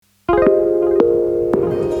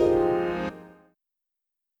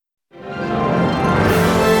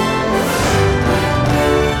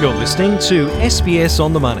listening to SBS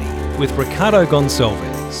On The Money with Ricardo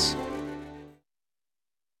Gonçalves.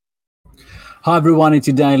 Hi everyone, it's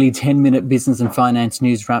your daily 10-minute business and finance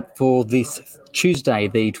news wrap for this Tuesday,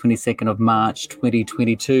 the 22nd of March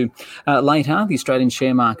 2022. Later, the Australian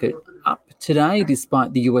share market up today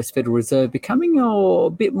despite the US Federal Reserve becoming a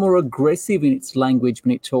bit more aggressive in its language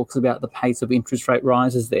when it talks about the pace of interest rate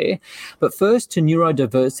rises there. But first to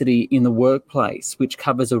neurodiversity in the workplace, which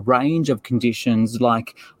covers a range of conditions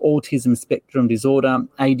like autism spectrum disorder,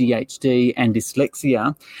 ADHD and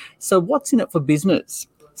dyslexia. So what's in it for business?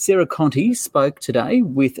 Sarah Conti spoke today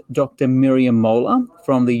with Dr. Miriam Moller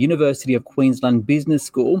from the University of Queensland Business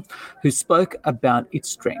School, who spoke about its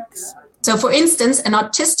strengths. So, for instance, an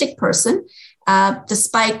autistic person,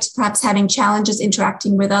 despite perhaps having challenges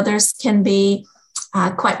interacting with others, can be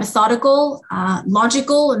quite methodical,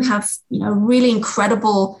 logical, and have really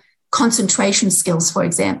incredible concentration skills, for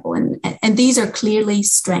example. And these are clearly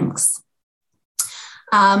strengths.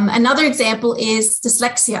 Another example is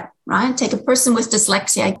dyslexia, right? Take a person with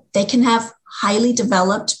dyslexia. They can have highly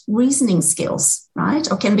developed reasoning skills, right?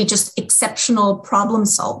 Or can be just exceptional problem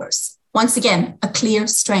solvers. Once again, a clear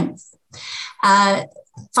strength.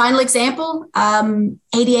 Final example,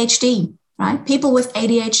 ADHD, right? People with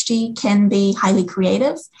ADHD can be highly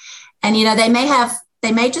creative, and they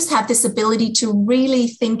may just have this ability to really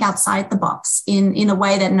think outside the box in a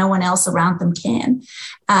way that no one else around them can.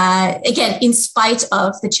 Again, in spite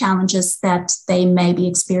of the challenges that they may be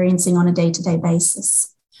experiencing on a day-to-day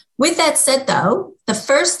basis. With that said, though, the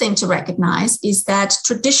first thing to recognize is that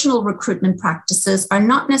traditional recruitment practices are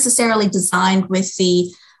not necessarily designed with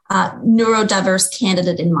the neurodiverse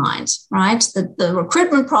candidate in mind, right? The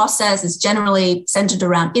recruitment process is generally centered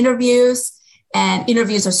around interviews, and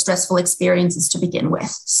interviews are stressful experiences to begin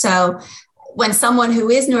with. So when someone who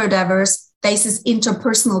is neurodiverse faces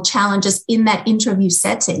interpersonal challenges in that interview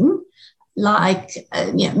setting, like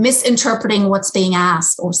misinterpreting what's being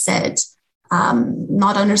asked or said,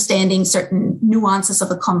 not understanding certain nuances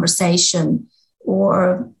of a conversation,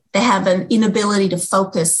 or they have an inability to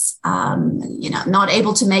focus, not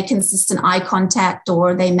able to make consistent eye contact,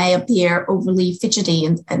 or they may appear overly fidgety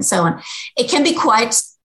and so on. It can be quite,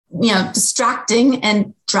 distracting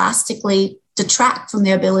and drastically detract from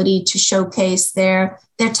their ability to showcase their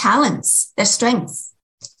talents, their strengths.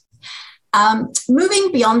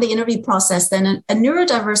 Moving beyond the interview process, then a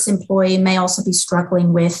neurodiverse employee may also be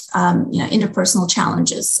struggling with, interpersonal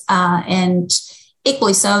challenges and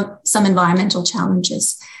equally so some environmental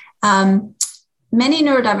challenges. Many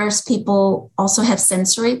neurodiverse people also have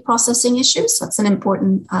sensory processing issues. So that's an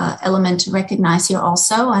important element to recognize here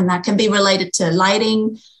also. And that can be related to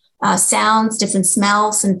lighting, sounds, different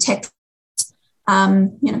smells and texts.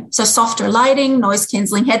 So softer lighting, noise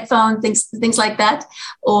canceling headphones, things like that.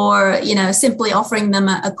 Or, simply offering them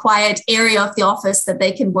a quiet area of the office that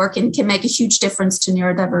they can work in can make a huge difference to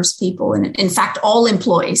neurodiverse people. And in fact, all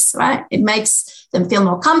employees, right? It makes them feel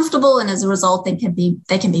more comfortable. And as a result, they can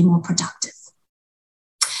be more productive.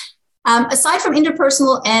 Aside from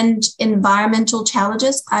interpersonal and environmental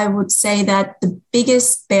challenges, I would say that the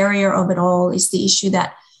biggest barrier of it all is the issue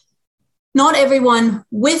that not everyone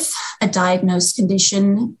with a diagnosed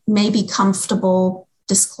condition may be comfortable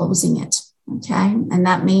disclosing it, okay? And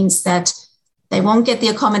that means that they won't get the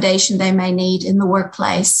accommodation they may need in the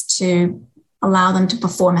workplace to allow them to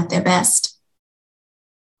perform at their best.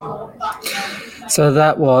 So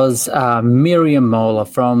that was Miriam Moller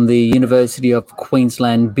from the University of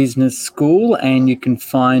Queensland Business School, and you can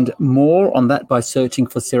find more on that by searching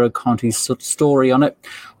for Sarah Conti's story on it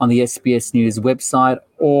on the SBS News website,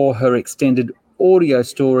 or her extended audio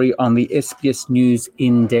story on the SBS News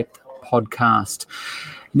In-Depth podcast.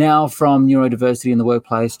 Now from neurodiversity in the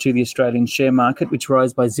workplace to the Australian share market, which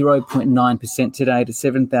rose by 0.9% today to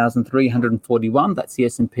 7,341. That's the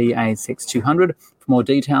S&P ASX 200. For more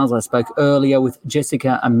details, I spoke earlier with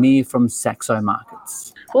Jessica Amir from Saxo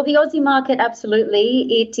Markets. Well, the Aussie market, absolutely.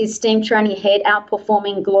 It is steam train ahead,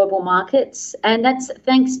 outperforming global markets. And that's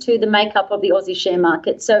thanks to the makeup of the Aussie share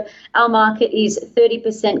market. So our market is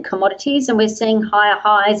 30% commodities, and we're seeing higher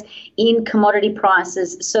highs in commodity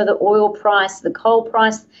prices. So the oil price, the coal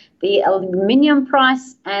price, the aluminium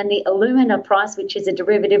price and the alumina price, which is a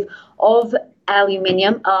derivative of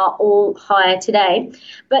aluminium, are all higher today.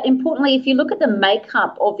 But importantly, if you look at the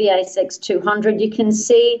makeup of the ASX 200, you can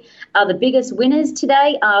see the biggest winners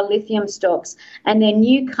today are lithium stocks, and they're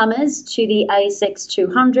newcomers to the ASX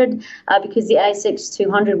 200 because the ASX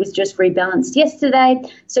 200 was just rebalanced yesterday.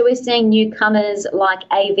 So we're seeing newcomers like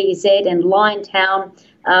AVZ and Liontown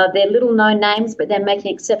They're little known names, but they're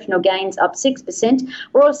making exceptional gains, up 6%.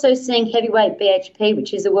 We're also seeing heavyweight BHP,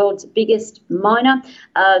 which is the world's biggest miner.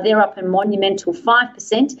 They're up a monumental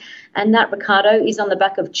 5%. And that, Ricardo, is on the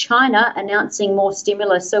back of China announcing more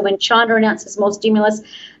stimulus. So when China announces more stimulus,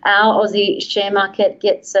 our Aussie share market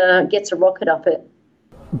gets a rocket up it.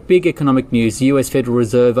 Big economic news, the US Federal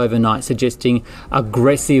Reserve overnight suggesting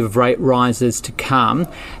aggressive rate rises to come.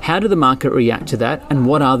 How did the market react to that, and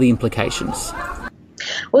what are the implications?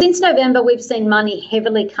 Well, since November, we've seen money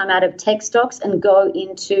heavily come out of tech stocks and go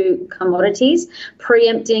into commodities,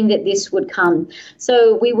 preempting that this would come.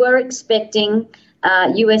 So we were expecting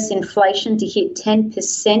US inflation to hit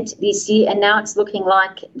 10% this year, and now it's looking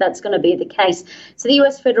like that's going to be the case. So the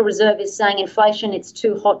US Federal Reserve is saying inflation, it's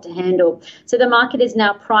too hot to handle. So the market is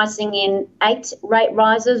now pricing in 8 rate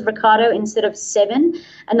rises, Ricardo, instead of 7.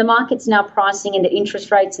 And the market's now pricing in the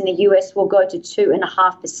interest rates in the US will go to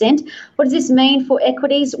 2.5%. What does this mean for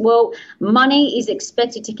equities? Well, money is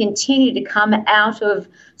expected to continue to come out of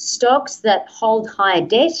stocks that hold higher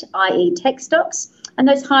debt, i.e. tech stocks, and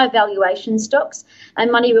those higher valuation stocks,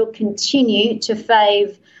 and money will continue to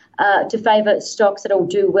favour stocks that will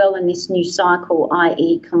do well in this new cycle,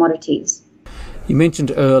 i.e. commodities. You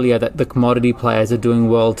mentioned earlier that the commodity players are doing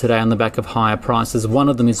well today on the back of higher prices. One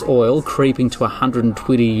of them is oil, creeping to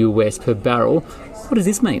 120 US per barrel. What does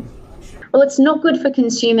this mean? Well, it's not good for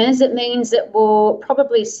consumers. It means that we'll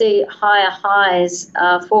probably see higher highs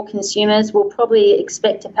for consumers. We'll probably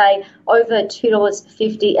expect to pay over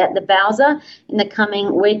 $2.50 at the Bowser in the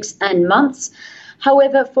coming weeks and months.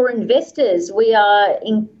 However, for investors, we are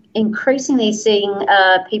increasingly seeing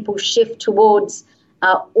people shift towards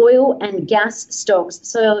oil and gas stocks.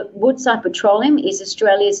 So Woodside Petroleum is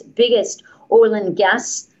Australia's biggest oil and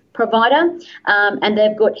gas provider, and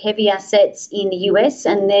they've got heavy assets in the US,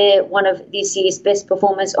 and they're one of this year's best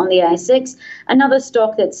performers on the ASX. Another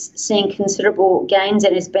stock that's seeing considerable gains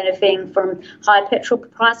and is benefiting from high petrol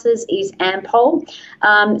prices is Ampol.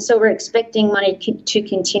 So we're expecting money to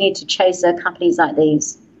continue to chase companies like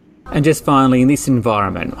these. And just finally, in this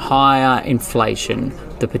environment, higher inflation,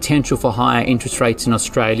 the potential for higher interest rates in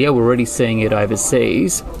Australia, we're already seeing it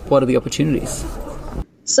overseas. What are the opportunities?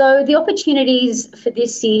 So the opportunities for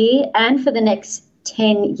this year and for the next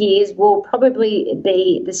 10 years will probably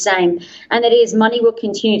be the same. And that is money will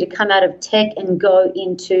continue to come out of tech and go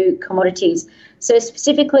into commodities. So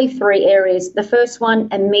specifically 3 areas. The first one,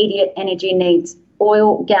 immediate energy needs.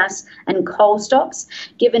 Oil, gas and coal stocks,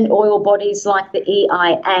 given oil bodies like the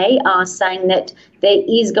EIA are saying that there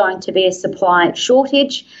is going to be a supply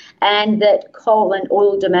shortage and that coal and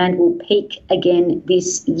oil demand will peak again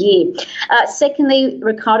this year. Secondly,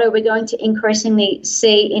 Ricardo, we're going to increasingly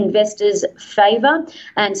see investors favour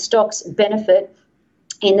and stocks benefit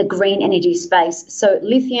in the green energy space. So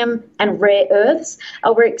lithium and rare earths,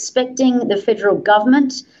 we're expecting the federal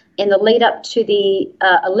government in the lead up to the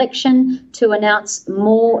election to announce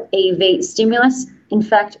more EV stimulus. In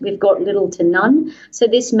fact, we've got little to none. So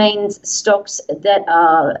this means stocks that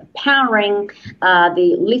are powering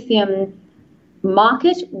the lithium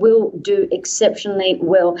market will do exceptionally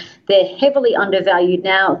well. They're heavily undervalued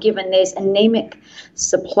now, given there's anemic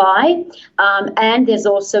supply and there's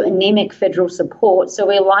also anemic federal support. So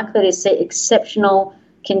we're likely to see exceptional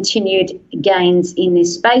continued gains in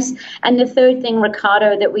this space. And the third thing,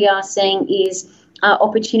 Ricardo, that we are seeing is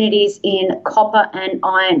opportunities in copper and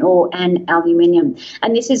iron ore and aluminium.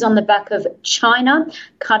 And this is on the back of China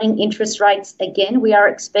cutting interest rates again. We are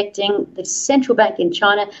expecting the central bank in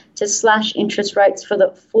China to slash interest rates for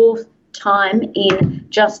the 4th time in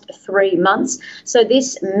just 3 months. So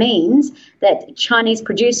this means that Chinese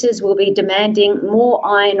producers will be demanding more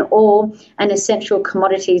iron ore and essential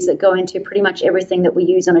commodities that go into pretty much everything that we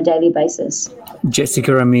use on a daily basis.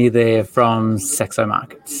 Jessica Amir there from Saxo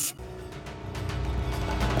Markets.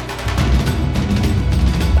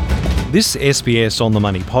 This SBS On The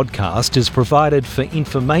Money podcast is provided for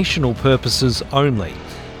informational purposes only.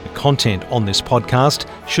 The content on this podcast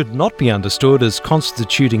should not be understood as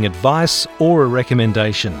constituting advice or a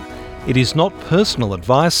recommendation. It is not personal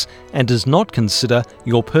advice and does not consider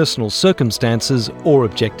your personal circumstances or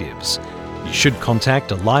objectives. You should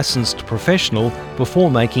contact a licensed professional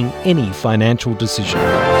before making any financial decision.